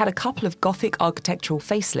then, it's had a couple of Gothic architectural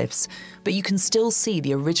facelifts, but you can still see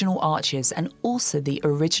the original arches and also the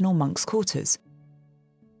original monks' quarters.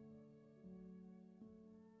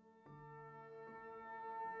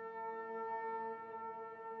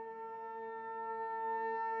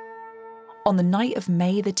 On the night of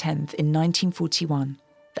May the 10th in 1941,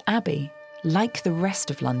 the Abbey, like the rest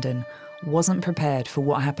of London, wasn't prepared for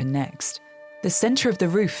what happened next. The centre of the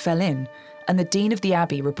roof fell in, and the Dean of the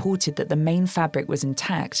Abbey reported that the main fabric was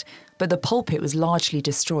intact, but the pulpit was largely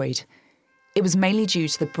destroyed. It was mainly due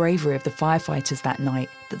to the bravery of the firefighters that night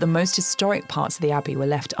that the most historic parts of the Abbey were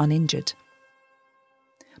left uninjured.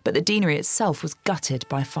 But the deanery itself was gutted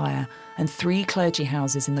by fire, and 3 clergy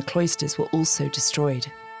houses in the cloisters were also destroyed.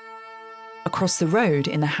 Across the road,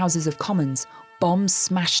 in the Houses of Commons, bombs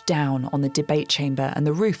smashed down on the debate chamber and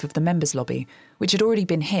the roof of the members' lobby, which had already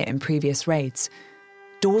been hit in previous raids.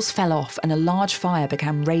 Doors fell off and a large fire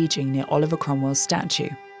began raging near Oliver Cromwell's statue.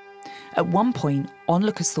 At one point,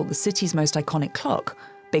 onlookers thought the city's most iconic clock,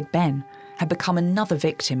 Big Ben, had become another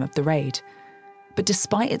victim of the raid. But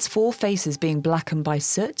despite its 4 faces being blackened by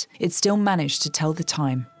soot, it still managed to tell the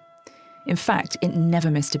time. In fact, it never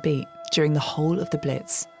missed a beat during the whole of the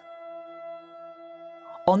Blitz.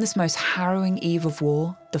 On this most harrowing eve of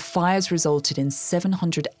war, the fires resulted in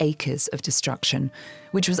 700 acres of destruction,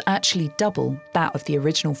 which was actually double that of the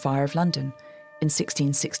original Fire of London in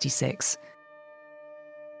 1666.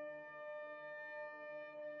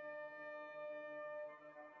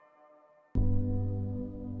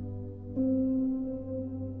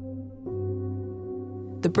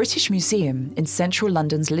 The British Museum in central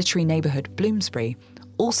London's literary neighbourhood Bloomsbury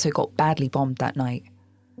also got badly bombed that night.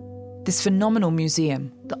 This phenomenal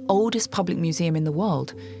museum, the oldest public museum in the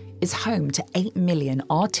world, is home to 8 million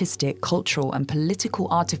artistic, cultural and political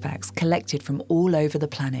artefacts collected from all over the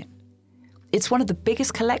planet. It's one of the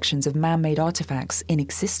biggest collections of man-made artefacts in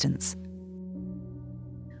existence.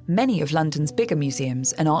 Many of London's bigger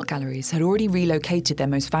museums and art galleries had already relocated their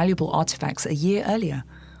most valuable artefacts a year earlier,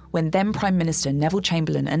 when then Prime Minister Neville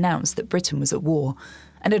Chamberlain announced that Britain was at war,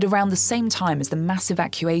 and at around the same time as the mass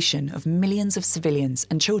evacuation of millions of civilians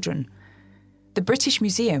and children. The British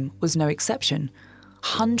Museum was no exception.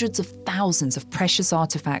 Hundreds of thousands of precious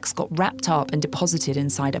artefacts got wrapped up and deposited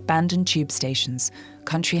inside abandoned tube stations,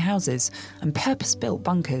 country houses, and purpose-built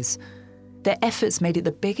bunkers. Their efforts made it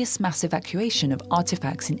the biggest mass evacuation of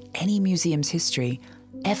artefacts in any museum's history,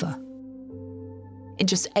 ever. In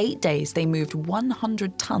just 8 days, they moved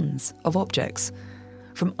 100 tons of objects.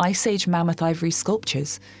 From Ice Age mammoth ivory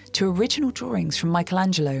sculptures to original drawings from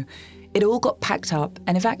Michelangelo, it all got packed up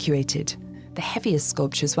and evacuated. The heaviest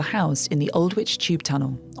sculptures were housed in the Aldwych Tube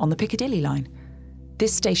Tunnel on the Piccadilly line.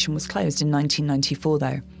 This station was closed in 1994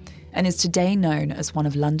 though, and is today known as one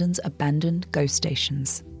of London's abandoned ghost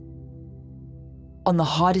stations. On the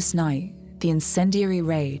hardest night, the incendiary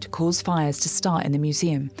raid caused fires to start in the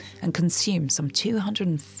museum and consume some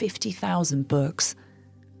 250,000 books.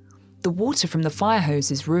 The water from the fire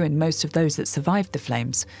hoses ruined most of those that survived the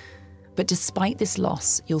flames. But despite this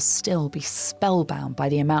loss, you'll still be spellbound by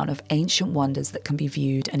the amount of ancient wonders that can be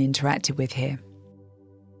viewed and interacted with here.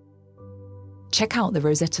 Check out the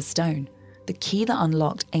Rosetta Stone, the key that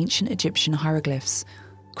unlocked ancient Egyptian hieroglyphs,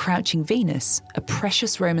 Crouching Venus, a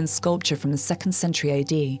precious Roman sculpture from the 2nd century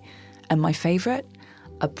AD, and my favourite,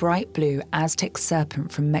 a bright blue Aztec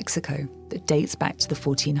serpent from Mexico that dates back to the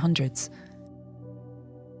 1400s.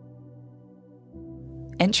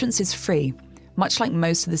 Entrance is free, much like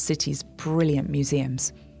most of the city's brilliant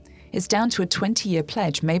museums. It's down to a 20-year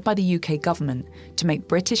pledge made by the UK government to make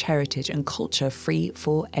British heritage and culture free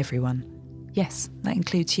for everyone. Yes, that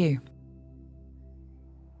includes you.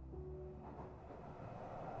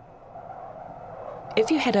 If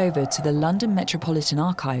you head over to the London Metropolitan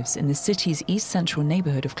Archives in the city's east central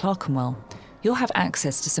neighbourhood of Clerkenwell, you'll have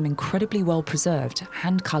access to some incredibly well-preserved,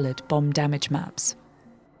 hand-coloured bomb damage maps.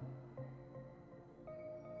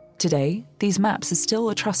 Today, these maps are still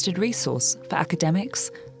a trusted resource for academics,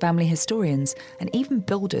 family historians, and even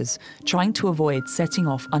builders trying to avoid setting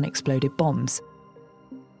off unexploded bombs.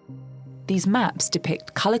 These maps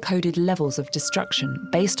depict colour-coded levels of destruction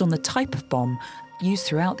based on the type of bomb used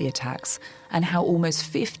throughout the attacks and how almost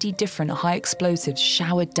 50 different high explosives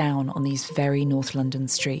showered down on these very North London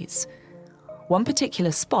streets. One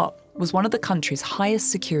particular spot was one of the country's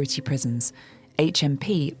highest security prisons,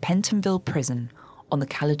 HMP Pentonville Prison, on the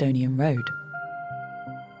Caledonian Road.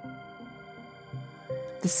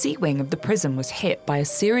 The sea wing of the prison was hit by a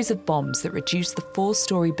series of bombs that reduced the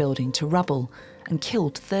 4-storey building to rubble and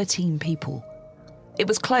killed 13 people. It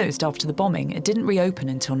was closed after the bombing and didn't reopen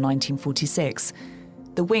until 1946.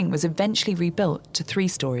 The wing was eventually rebuilt to 3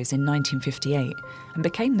 stories in 1958 and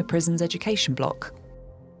became the prison's education block.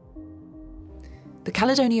 The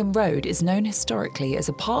Caledonian Road is known historically as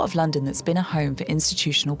a part of London that's been a home for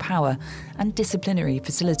institutional power and disciplinary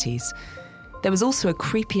facilities. There was also a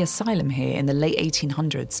creepy asylum here in the late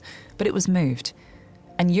 1800s, but it was moved.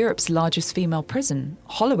 And Europe's largest female prison,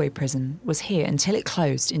 Holloway Prison, was here until it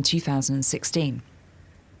closed in 2016.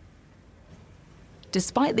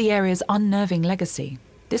 Despite the area's unnerving legacy,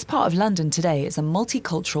 this part of London today is a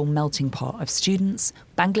multicultural melting pot of students,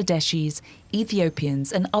 Bangladeshis,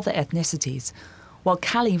 Ethiopians and other ethnicities, while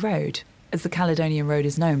Cali Road, as the Caledonian Road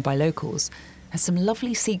is known by locals, has some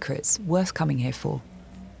lovely secrets worth coming here for.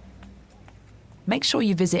 Make sure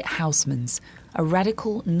you visit Houseman's, a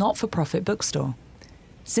radical, not-for-profit bookstore.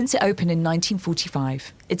 Since it opened in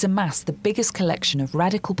 1945, it's amassed the biggest collection of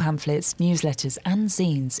radical pamphlets, newsletters and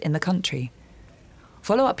zines in the country.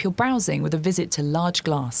 Follow up your browsing with a visit to Large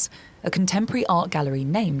Glass, a contemporary art gallery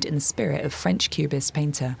named in the spirit of French Cubist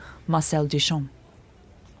painter Marcel Duchamp.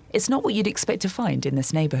 It's not what you'd expect to find in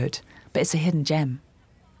this neighbourhood, but it's a hidden gem.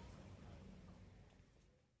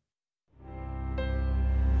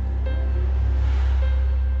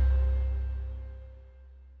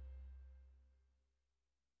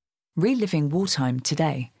 Reliving wartime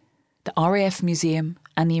today, the RAF Museum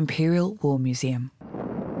and the Imperial War Museum.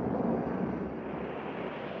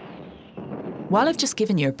 While I've just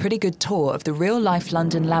given you a pretty good tour of the real-life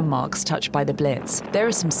London landmarks touched by the Blitz, there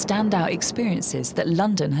are some standout experiences that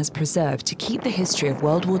London has preserved to keep the history of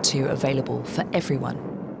World War II available for everyone.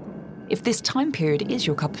 If this time period is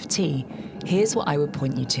your cup of tea, here's what I would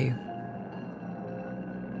point you to.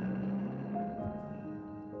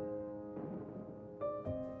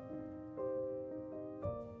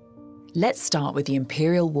 Let's start with the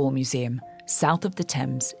Imperial War Museum, south of the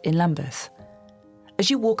Thames in Lambeth. As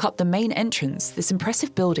you walk up the main entrance, this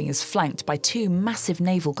impressive building is flanked by 2 massive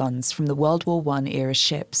naval guns from the World War I era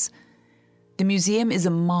ships. The museum is a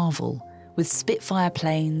marvel, with Spitfire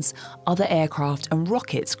planes, other aircraft and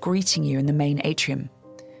rockets greeting you in the main atrium.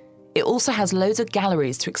 It also has loads of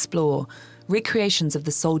galleries to explore, recreations of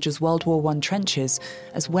the soldiers' World War I trenches,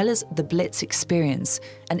 as well as the Blitz experience,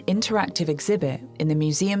 an interactive exhibit in the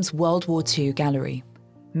museum's World War II gallery.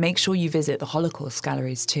 Make sure you visit the Holocaust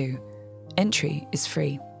galleries too. Entry is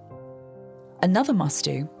free. Another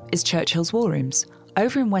must-do is Churchill's War Rooms,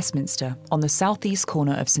 over in Westminster on the southeast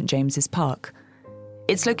corner of St James's Park.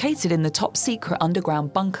 It's located in the top-secret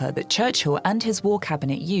underground bunker that Churchill and his war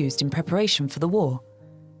cabinet used in preparation for the war.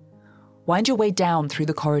 Wind your way down through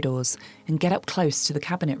the corridors and get up close to the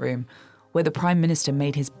cabinet room, where the Prime Minister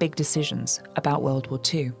made his big decisions about World War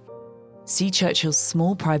II. See Churchill's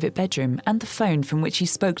small private bedroom and the phone from which he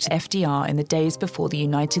spoke to FDR in the days before the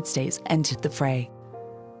United States entered the fray.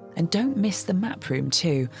 And don't miss the map room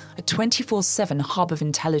too, a 24/7 hub of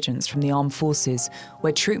intelligence from the armed forces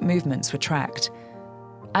where troop movements were tracked.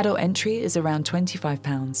 Adult entry is around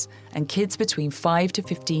 £25 and kids between 5 to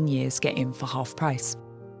 15 years get in for half price.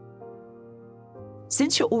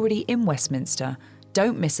 Since you're already in Westminster,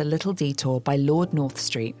 don't miss a little detour by Lord North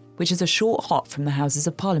Street, which is a short hop from the Houses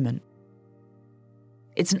of Parliament.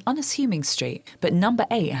 It's an unassuming street, but number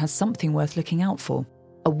 8 has something worth looking out for.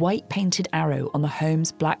 A white painted arrow on the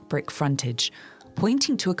home's black brick frontage,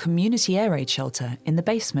 pointing to a community air raid shelter in the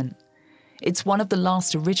basement. It's one of the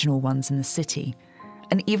last original ones in the city,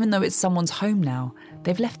 and even though it's someone's home now,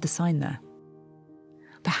 they've left the sign there.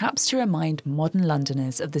 Perhaps to remind modern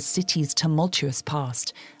Londoners of the city's tumultuous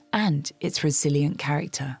past and its resilient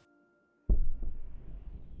character.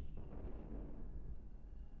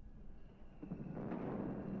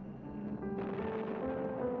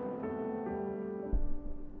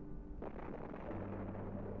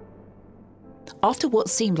 After what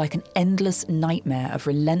seemed like an endless nightmare of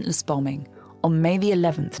relentless bombing, on May the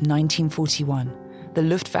 11th, 1941, the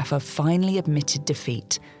Luftwaffe finally admitted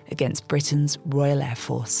defeat against Britain's Royal Air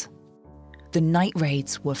Force. The night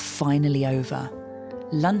raids were finally over.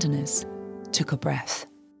 Londoners took a breath.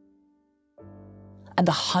 and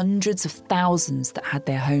the hundreds of thousands that had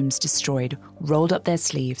their homes destroyed rolled up their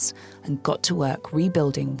sleeves and got to work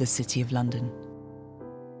rebuilding the City of London.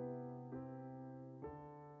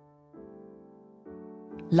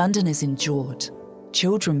 London is endured.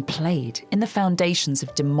 Children played in the foundations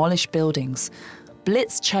of demolished buildings.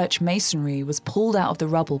 Blitz church masonry was pulled out of the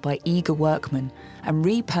rubble by eager workmen and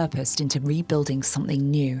repurposed into rebuilding something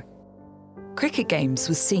new. Cricket games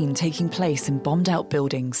were seen taking place in bombed-out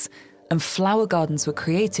buildings, and flower gardens were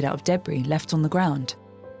created out of debris left on the ground.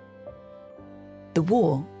 The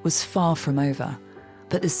war was far from over,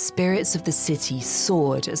 but the spirits of the city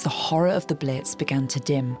soared as the horror of the Blitz began to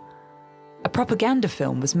dim. A propaganda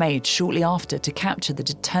film was made shortly after to capture the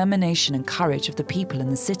determination and courage of the people in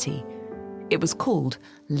the city. It was called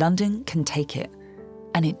London Can Take It,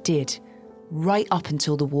 and it did, right up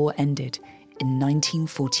until the war ended in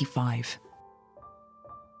 1945.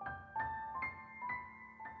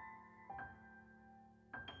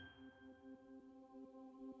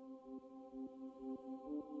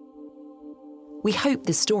 We hope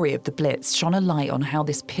the story of the Blitz shone a light on how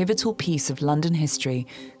this pivotal piece of London history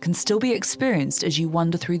can still be experienced as you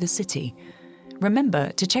wander through the city. Remember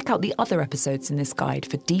to check out the other episodes in this guide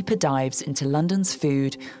for deeper dives into London's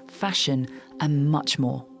food, fashion, and much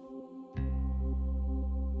more.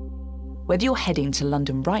 Whether you're heading to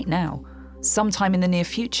London right now, sometime in the near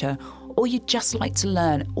future, or you'd just like to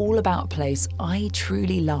learn all about a place I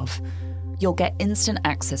truly love, you'll get instant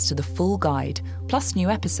access to the full guide, plus new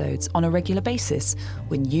episodes on a regular basis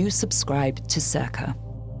when you subscribe to Circa.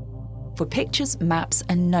 For pictures, maps,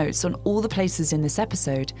 and notes on all the places in this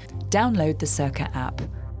episode, download the Circa app.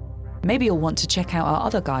 Maybe you'll want to check out our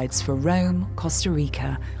other guides for Rome, Costa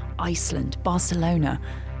Rica, Iceland, Barcelona,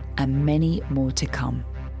 and many more to come.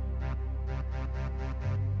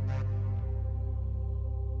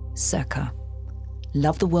 Circa.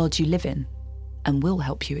 Love the world you live in, and we'll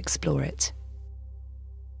help you explore it.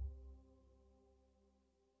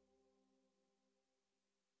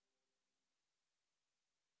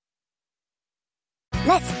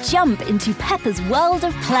 Let's jump into Peppa's world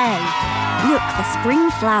of play. Look for spring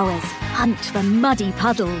flowers, hunt for muddy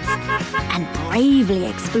puddles, and bravely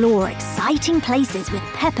explore exciting places with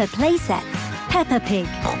Peppa playsets. Peppa Pig,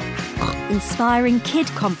 inspiring kid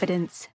confidence.